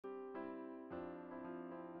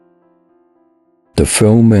The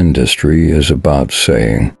film industry is about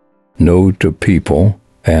saying no to people,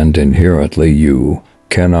 and inherently you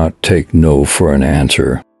cannot take no for an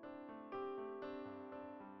answer.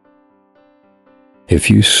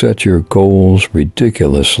 If you set your goals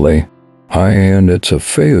ridiculously high and it's a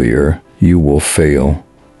failure, you will fail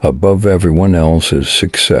above everyone else's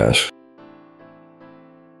success.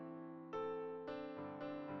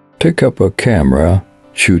 Pick up a camera,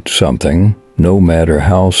 shoot something, no matter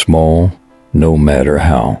how small, no matter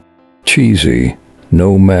how cheesy,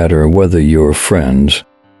 no matter whether your friends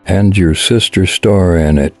and your sister star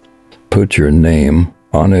in it. Put your name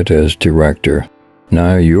on it as director.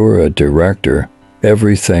 Now you're a director.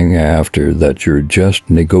 Everything after that you're just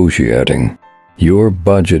negotiating your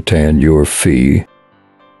budget and your fee.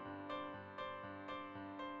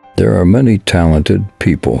 There are many talented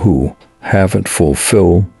people who haven't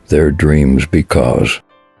fulfilled their dreams because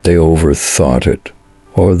they overthought it,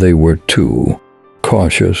 or they were too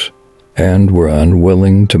cautious and were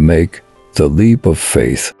unwilling to make the leap of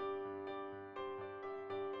faith.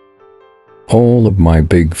 All of my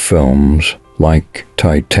big films, like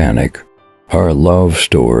Titanic, are love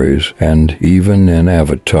stories, and even in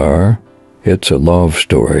Avatar, it's a love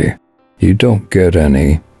story. You don't get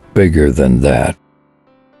any bigger than that.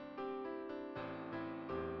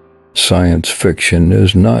 Science fiction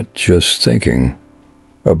is not just thinking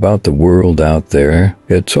about the world out there,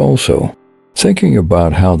 it's also thinking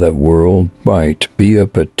about how that world might be a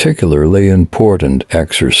particularly important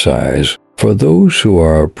exercise for those who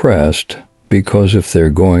are oppressed, because if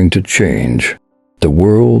they're going to change the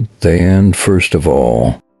world, then first of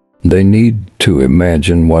all, they need to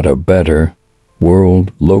imagine what a better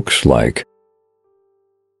world looks like.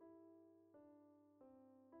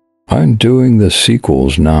 I'm doing the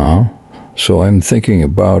sequels now, so I'm thinking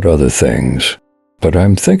about other things, but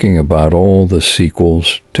I'm thinking about all the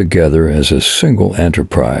sequels together as a single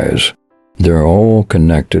enterprise. They're all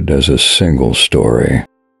connected as a single story.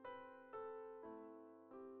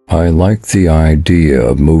 I like the idea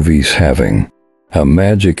of movies having a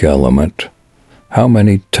magic element. How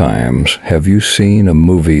many times have you seen a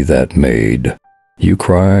movie that made you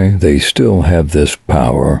cry? They still have this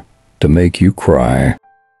power to make you cry.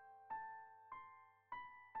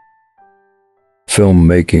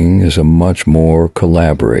 Filmmaking is a much more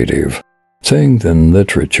collaborative thing than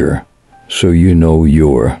literature, so you know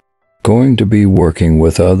you're going to be working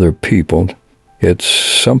with other people. It's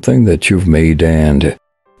something that you've made and it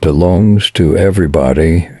belongs to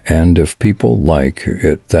everybody, and if people like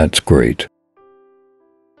it, that's great.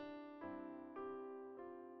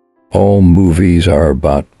 All movies are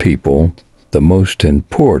about people. The most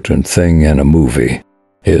important thing in a movie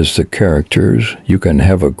is the characters. You can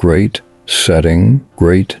have a great setting,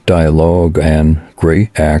 great dialogue, and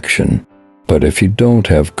great action, but if you don't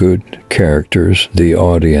have good characters, the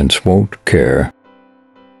audience won't care.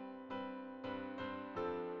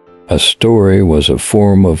 A story was a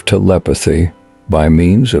form of telepathy. By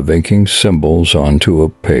means of inking symbols onto a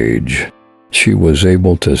page, she was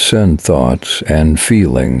able to send thoughts and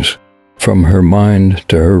feelings from her mind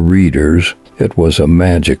to her readers. It was a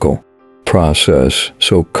magical process,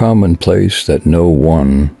 so commonplace that no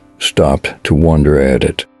one stopped to wonder at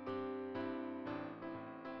it.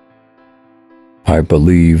 I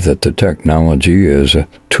believe that the technology is a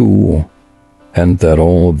tool, and that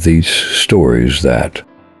all of these stories that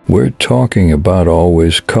we're talking about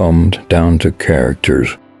always come down to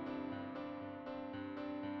characters.